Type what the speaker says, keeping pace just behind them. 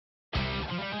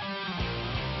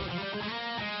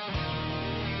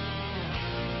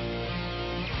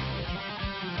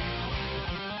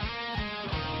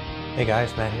Hey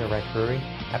guys, Matt here, Rec Brewery.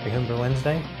 Happy Homebrew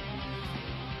Wednesday.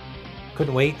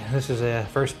 Couldn't wait. This is a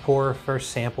first pour, first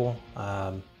sample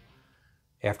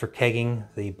after kegging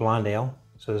the blonde ale.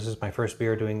 So this is my first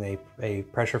beer doing a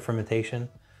pressure fermentation.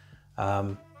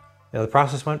 The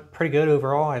process went pretty good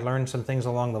overall. I learned some things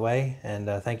along the way, and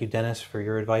thank you, Dennis, for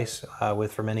your advice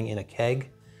with fermenting in a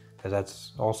keg, because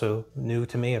that's also new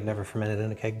to me. I've never fermented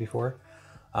in a keg before.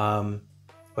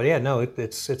 But yeah, no,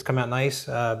 it's come out nice.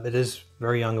 It is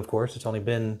very young, of course. It's only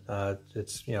been, I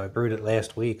brewed it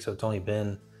last week, so it's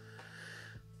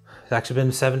actually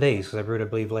been 7 days, because I brewed it, I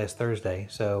believe, last Thursday.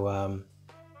 So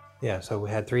yeah, so we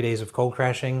had 3 days of cold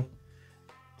crashing.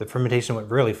 The fermentation went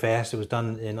really fast. It was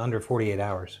done in under 48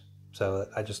 hours. So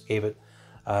I just gave it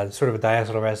sort of a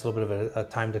diacetyl rest, a little bit of a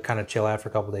time to kind of chill out for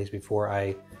a couple days before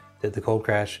I did the cold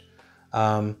crash.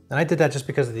 And I did that just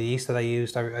because of the yeast that I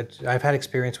used. I've had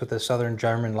experience with the Southern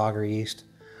German lager yeast,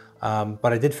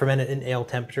 but I did ferment it in ale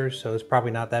temperatures, so it's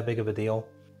probably not that big of a deal.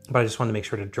 But I just wanted to make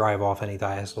sure to drive off any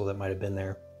diacetyl that might have been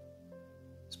there.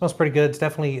 It smells pretty good. It's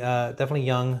definitely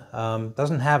young.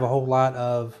 Doesn't have a whole lot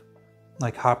of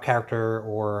like hop character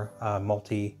or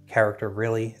malty character,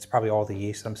 really. It's probably all the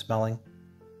yeast I'm smelling.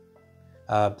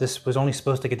 This was only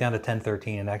supposed to get down to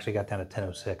 1013 and actually got down to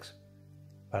 1006.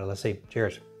 But let's see.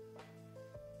 Cheers.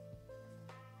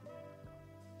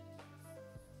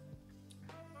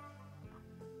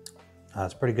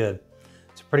 It's pretty good.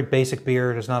 It's a pretty basic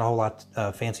beer. There's not a whole lot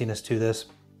fanciness to this.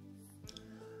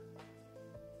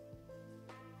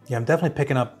 Yeah, I'm definitely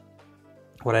picking up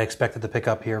what I expected to pick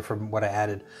up here from what I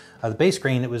added. The base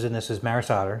grain that was in this is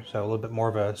Maris Otter, so a little bit more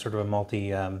of a sort of a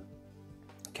malty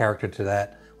character to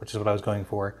that, which is what I was going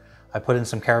for. I put in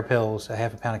some carapils, a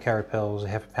half a pound of carapils, a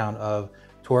half a pound of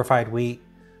torrefied wheat.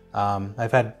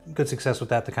 I've had good success with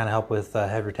that to kind of help with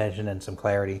head retention and some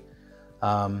clarity.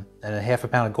 And a half a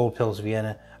pound of Gold Pils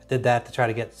Vienna. I did that to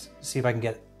try to see if I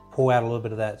can pull out a little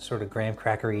bit of that sort of graham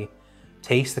crackery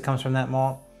taste that comes from that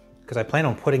malt, because I plan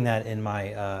on putting that in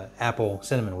my apple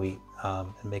cinnamon wheat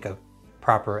and make a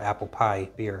proper apple pie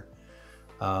beer.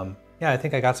 Yeah, I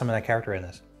think I got some of that character in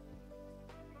this.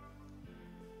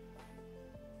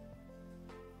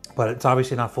 But it's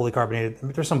obviously not fully carbonated.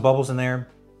 There's some bubbles in there,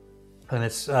 and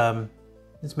it's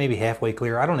maybe halfway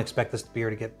clear. I don't expect this beer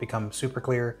to become super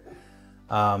clear.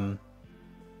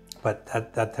 But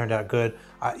that turned out good.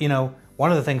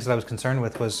 One of the things that I was concerned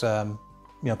with was, coming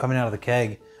out of the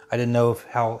keg, I didn't know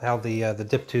how the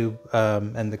dip tube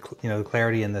and the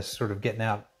clarity and this sort of getting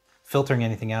out, filtering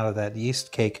anything out of that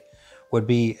yeast cake would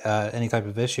be any type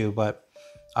of issue. But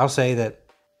I'll say that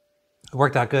it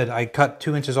worked out good. I cut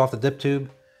 2 inches off the dip tube,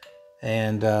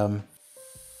 and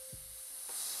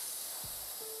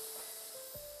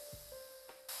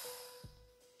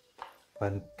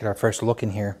get our first look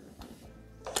in here.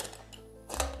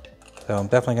 So I'm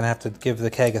definitely going to have to give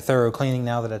the keg a thorough cleaning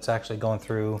now that it's actually going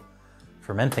through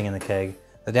fermenting in the keg.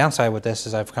 The downside with this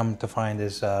is I've come to find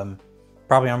is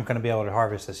probably I'm going to be able to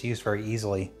harvest this yeast very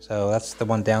easily. So that's the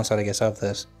one downside, I guess, of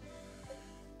this.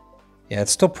 Yeah,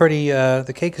 it's still pretty,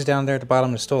 the cake is down there at the bottom.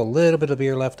 There's still a little bit of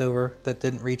beer left over that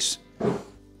didn't reach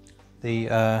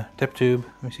the dip tube.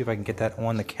 Let me see if I can get that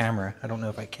on the camera. I don't know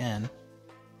if I can.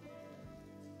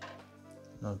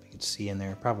 I don't know if you can see in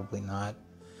there, probably not.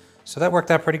 So that worked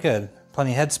out pretty good.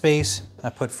 Plenty of head space. I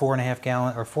put 4.5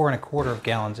 gallons or 4.25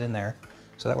 gallons in there.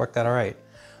 So that worked out all right.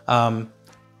 I'm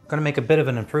gonna make a bit of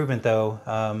an improvement though.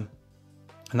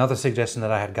 Another suggestion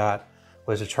that I had got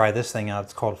was to try this thing out.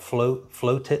 It's called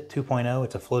Floatit 2.0.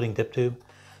 It's a floating dip tube.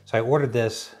 So I ordered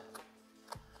this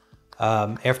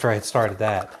after I had started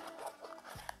that.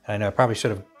 And I know I probably should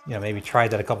have, maybe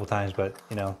tried that a couple times, but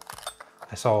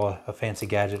I saw a fancy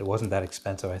gadget. It wasn't that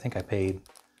expensive. I think I paid,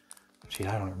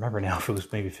 I don't remember now if it was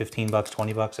maybe 15 bucks,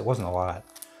 20 bucks. It wasn't a lot.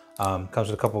 Comes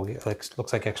with a couple,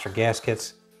 looks like extra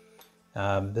gaskets.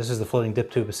 This is the floating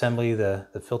dip tube assembly,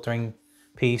 the filtering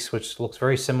piece, which looks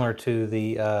very similar to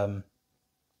the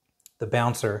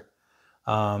bouncer.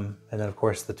 And then of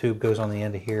course the tube goes on the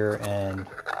end of here, and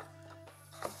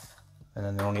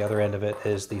then on the other end of it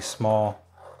is the small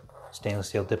stainless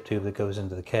steel dip tube that goes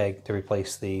into the keg to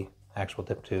replace the actual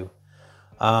dip tube.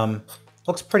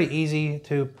 Looks pretty easy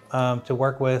to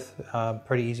work with,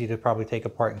 pretty easy to probably take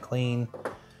apart and clean.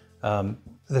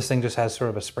 This thing just has sort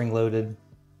of a spring-loaded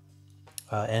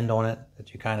end on it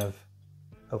that you kind of,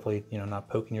 hopefully, not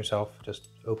poking yourself, just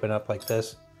open up like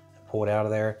this and pull it out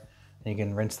of there. And you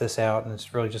can rinse this out, and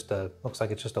it's really just looks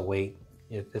like it's just a weight.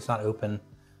 It's not open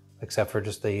except for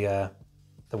just the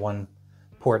one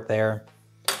port there.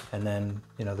 And then,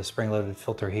 the spring-loaded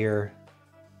filter here.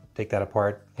 Take that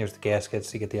apart. Here's the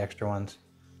gaskets. You get the extra ones.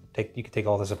 You could take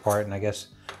all this apart, and I guess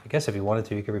if you wanted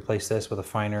to, you could replace this with a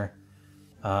finer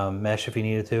mesh if you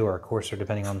needed to, or coarser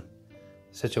depending on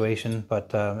the situation.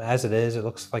 But as it is, it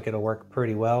looks like it'll work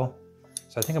pretty well.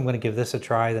 So I think I'm going to give this a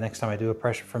try the next time I do a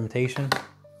pressure fermentation,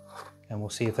 and we'll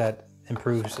see if that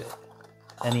improves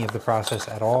any of the process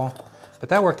at all. But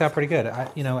that worked out pretty good.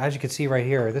 You know, as you can see right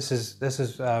here, this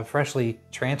is freshly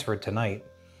transferred tonight,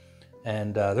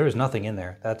 and there was nothing in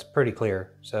there. That's pretty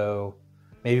clear. So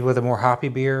maybe with a more hoppy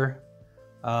beer,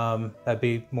 that'd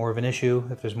be more of an issue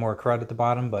if there's more crud at the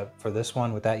bottom. But for this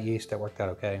one with that yeast, that worked out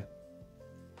okay.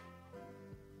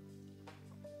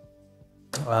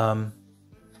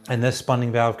 And this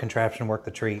spunding valve contraption worked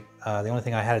the treat. The only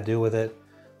thing I had to do with it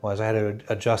was I had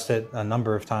to adjust it a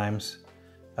number of times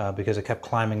because it kept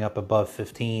climbing up above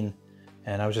 15,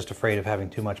 and I was just afraid of having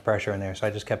too much pressure in there. So I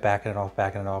just kept backing it off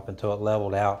until it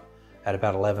leveled out at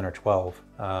about 11 or 12.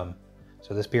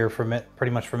 So this beer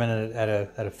pretty much fermented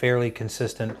at a fairly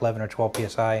consistent 11 or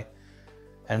 12 psi,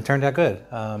 and it turned out good.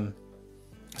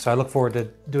 So I look forward to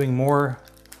doing more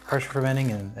pressure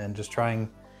fermenting and just trying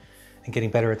and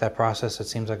getting better at that process. It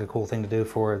seems like a cool thing to do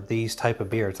for these type of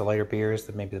beers, the lighter beers,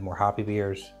 maybe the more hoppy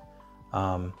beers.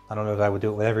 I don't know if I would do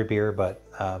it with every beer, but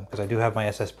because I do have my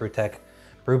SS Brewtech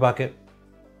brew bucket,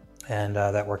 and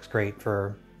that works great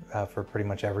for pretty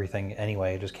much everything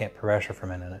anyway. You just can't pressure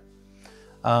ferment in it.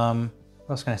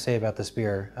 What else can I say about this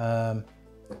beer?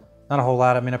 Not a whole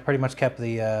lot. I mean, I pretty much kept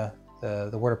the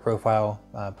water profile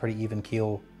pretty even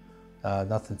keel.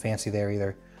 Nothing fancy there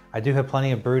either. I do have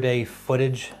plenty of brew day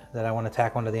footage that I want to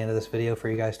tack onto the end of this video for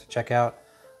you guys to check out.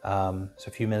 It's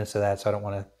a few minutes of that, so I don't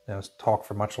want to talk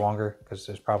for much longer, because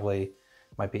there's probably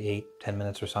might be 8-10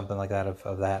 minutes or something like that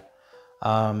of that.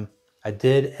 I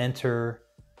did enter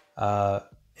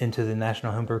into the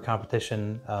National Homebrew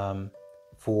competition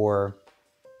for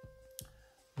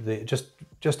the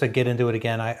just to get into it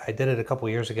again. I did it a couple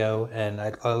years ago, and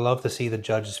I love to see the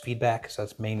judges' feedback, so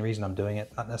that's the main reason I'm doing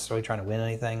it. Not necessarily trying to win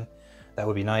anything. That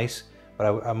would be nice, but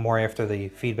I'm more after the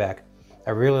feedback. I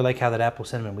really like how that apple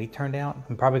cinnamon wheat turned out.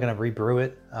 I'm probably going to rebrew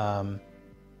it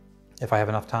if I have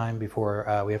enough time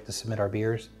before we have to submit our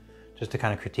beers, just to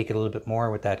kind of critique it a little bit more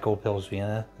with that Gold Pils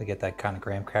Vienna to get that kind of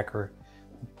graham cracker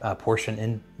portion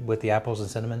in with the apples and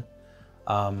cinnamon.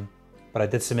 But I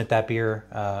did submit that beer,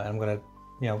 and I'm going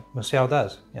to, we'll see how it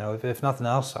does. If nothing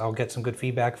else, I'll get some good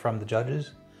feedback from the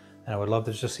judges, and I would love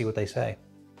to just see what they say.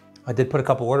 I did put a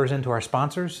couple orders into our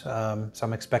sponsors, so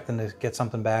I'm expecting to get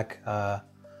something back.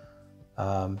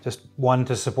 Just one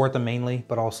to support them mainly,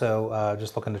 but also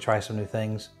just looking to try some new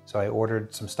things. So I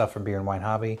ordered some stuff from Beer and Wine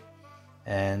Hobby,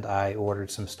 and I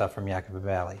ordered some stuff from Yakima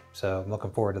Valley. So I'm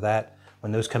looking forward to that.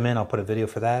 When those come in, I'll put a video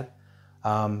for that.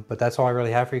 But that's all I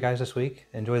really have for you guys this week.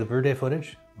 Enjoy the brew day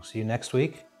footage. We'll see you next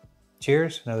week.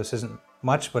 Cheers. I know this isn't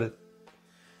much, but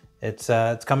it's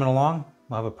coming along.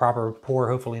 We'll have a proper pour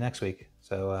hopefully next week.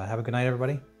 So have a good night,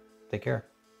 everybody. Take care.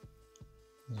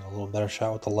 A little better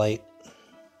shot with the light.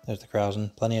 There's the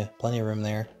Krausen. Plenty of room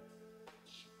there.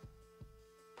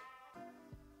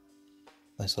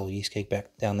 Nice little yeast cake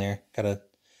back down there. Gotta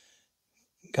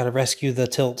rescue the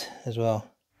tilt as well.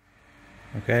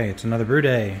 Okay, it's another brew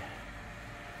day.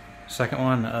 Second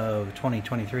one of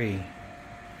 2023.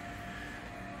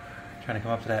 Trying to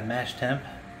come up to that mash temp.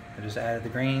 I just added the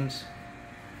grains.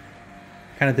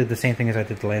 Kind of did the same thing as I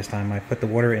did the last time. I put the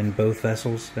water in both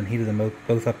vessels, then heated them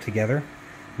both up together.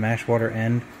 Mash water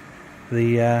and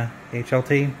the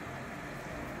HLT.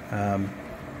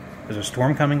 There's a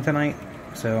storm coming tonight,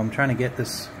 so I'm trying to get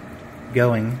this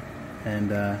going, and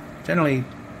generally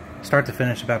start to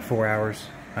finish about 4 hours,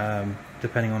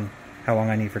 depending on how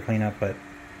long I need for cleanup, but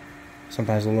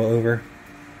sometimes a little over.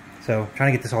 So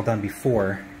trying to get this all done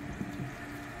before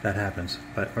that happens.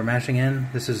 But we're mashing in.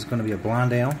 This is going to be a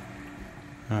blonde ale.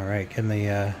 All right, getting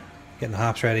the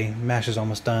hops ready. Mash is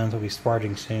almost done, so we'll be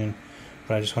sparging soon.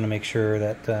 But I just want to make sure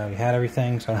that we had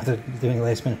everything, so I don't have to do any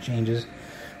last minute changes.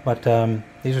 But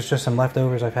these are just some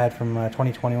leftovers I've had from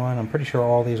 2021. I'm pretty sure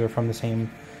all these are from the same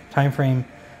time frame.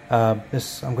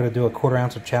 This I'm going to do a 1/4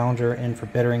 ounce of Challenger in for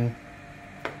bittering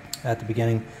at the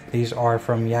beginning. These are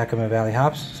from Yakima Valley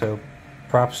hops, so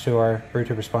props to our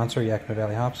BrewTuber sponsor, Yakima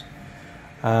Valley hops.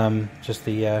 Just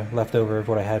the leftover of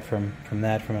what I had from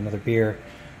another beer.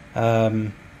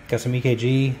 Got some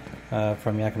EKG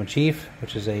from Yakima Chief,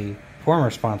 which is a former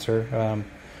sponsor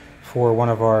for one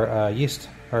of our yeast,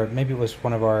 or maybe it was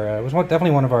one of our,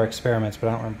 definitely one of our experiments, but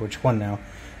I don't remember which one now.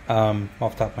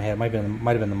 Off the top of my head, might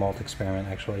have been the malt experiment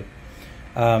actually.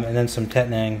 And then some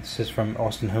Tettnang. This is from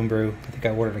Austin Homebrew. I think I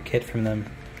ordered a kit from them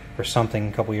or something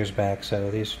a couple years back.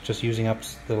 So these just using up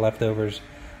the leftovers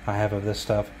I have of this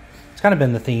stuff. It's kind of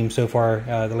been the theme so far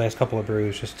the last couple of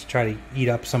brews, just to try to eat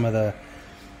up some of the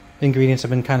ingredients I've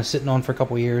been kind of sitting on for a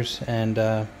couple years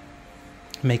and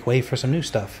make way for some new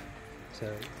stuff.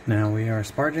 So now we are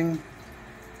sparging.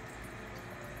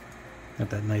 Got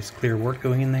that nice clear wort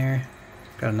going in there.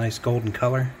 Got a nice golden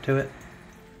color to it.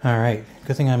 Alright,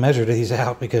 good thing I measured these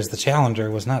out because the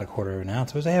Challenger was not a 1/4 of an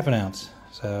ounce, it was a 1/2 ounce.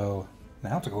 So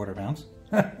now it's a 1/4 ounce.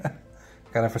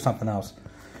 Got it for something else.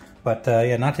 But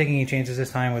yeah, not taking any chances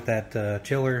this time with that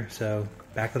chiller, so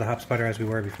back to the hop spider as we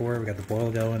were before. We got the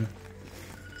boil going.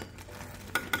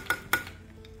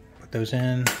 Put those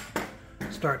in.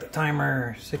 Start the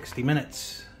timer, 60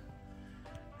 minutes.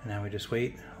 And now we just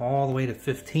wait all the way to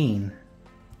 15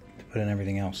 to put in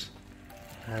everything else.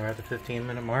 Now we're at the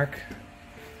 15-minute mark.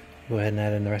 Go ahead and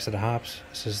add in the rest of the hops.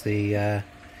 This is the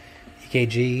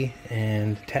EKG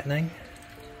and Tetnang.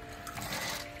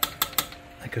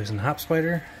 That goes in the hop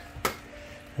spider.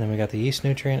 And then we got the yeast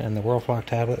nutrient and the Whirlfloc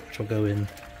tablet, which will go in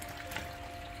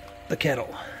the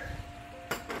kettle.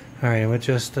 Alright, with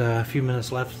just a few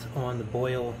minutes left on the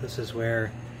boil, this is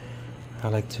where I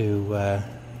like to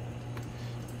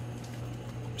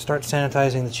start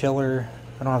sanitizing the chiller.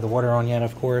 I don't have the water on yet,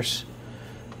 of course.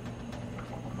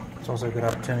 It's also a good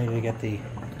opportunity to get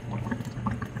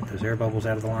those air bubbles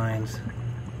out of the lines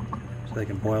so they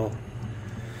can boil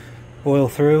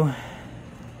through.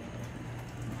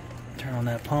 Turn on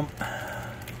that pump.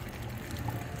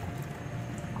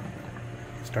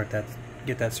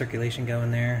 Get that circulation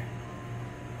going there.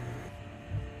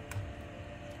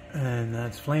 And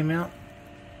that's flame out.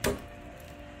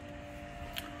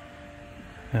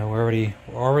 Now we're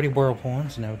already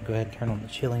whirlpooling, so now we can go ahead and turn on the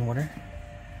chilling water.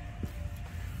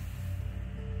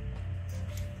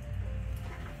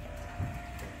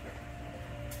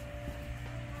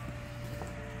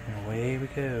 And away we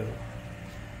go.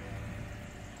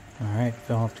 Alright,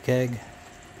 fill off the keg.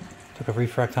 Took a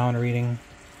refractometer reading.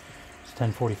 It's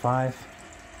 1045.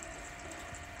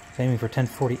 It's aiming for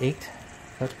 1048.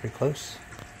 That's pretty close.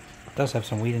 It does have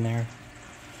some wheat in there.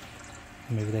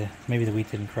 Maybe the wheat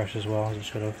didn't crush as well as it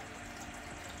should have.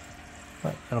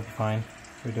 But that'll be fine.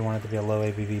 We do want it to be a low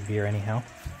ABV beer anyhow.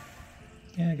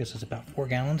 Yeah, I guess it's about 4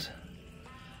 gallons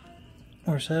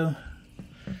or so.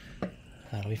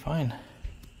 That'll be fine.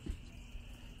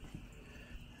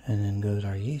 And then goes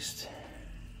our yeast.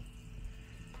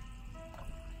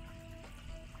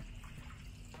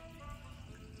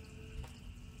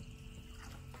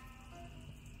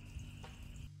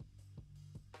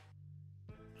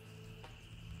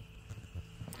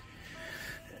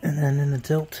 And then in the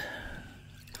tilt.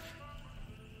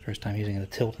 First time using a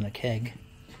tilt in a keg.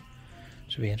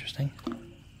 Should be interesting.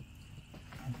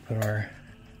 Put our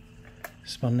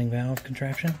spunding valve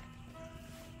contraption.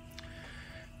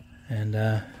 And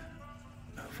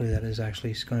hopefully that is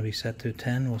actually going to be set to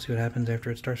 10. We'll see what happens after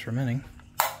it starts fermenting.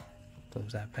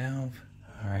 Close that valve.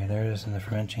 Alright, there it is in the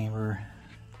ferment chamber.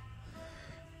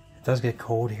 It does get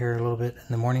cold here a little bit in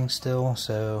the morning still,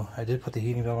 so I did put the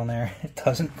heating belt on there. It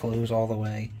doesn't close all the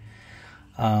way.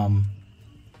 So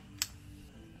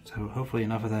hopefully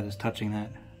enough of that is touching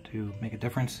that to make a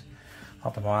difference.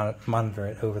 I'll have to monitor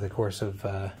it over the course of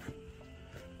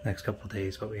next couple of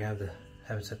days, but we have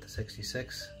it set to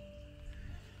 66.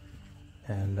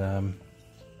 And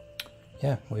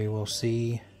yeah, we will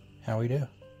see how we do.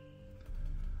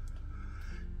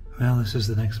 Well, this is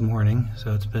the next morning,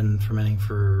 so it's been fermenting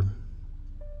for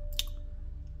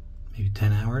maybe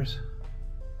 10 hours.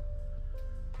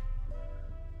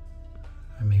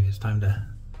 And maybe it's time to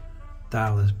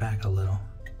dial this back a little.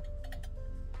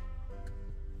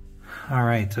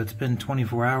 Alright, so it's been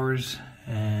 24 hours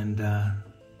and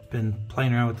been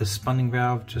playing around with the spunding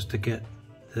valve just to get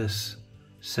this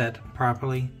set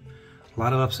properly. A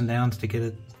lot of ups and downs to get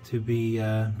it to be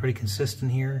pretty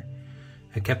consistent here.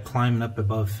 It kept climbing up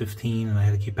above 15 and I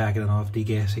had to keep backing it off,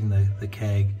 degassing the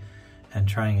keg and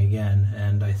trying again.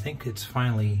 And I think it's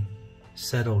finally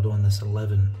settled on this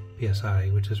 11 PSI,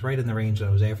 which is right in the range that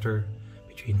I was after,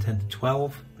 between 10 to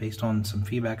 12, based on some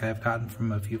feedback I've gotten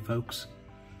from a few folks.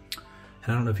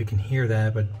 And I don't know if you can hear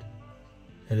that, but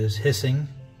it is hissing.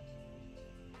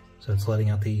 So it's letting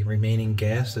out the remaining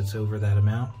gas that's over that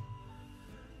amount.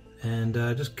 And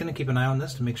just gonna keep an eye on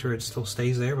this to make sure it still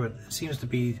stays there, but it seems to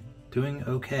be doing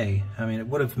okay. I mean, it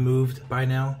would have moved by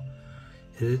now.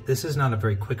 This is not a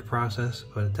very quick process,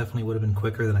 but it definitely would have been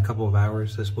quicker than a couple of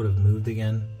hours. This would have moved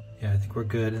again. Yeah, I think we're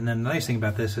good. And then the nice thing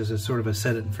about this is it's sort of a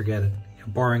set it and forget it. You know,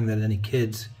 barring that any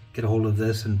kids get a hold of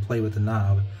this and play with the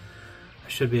knob, I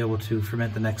should be able to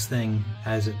ferment the next thing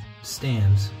as it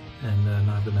stands and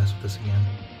not have to mess with this again.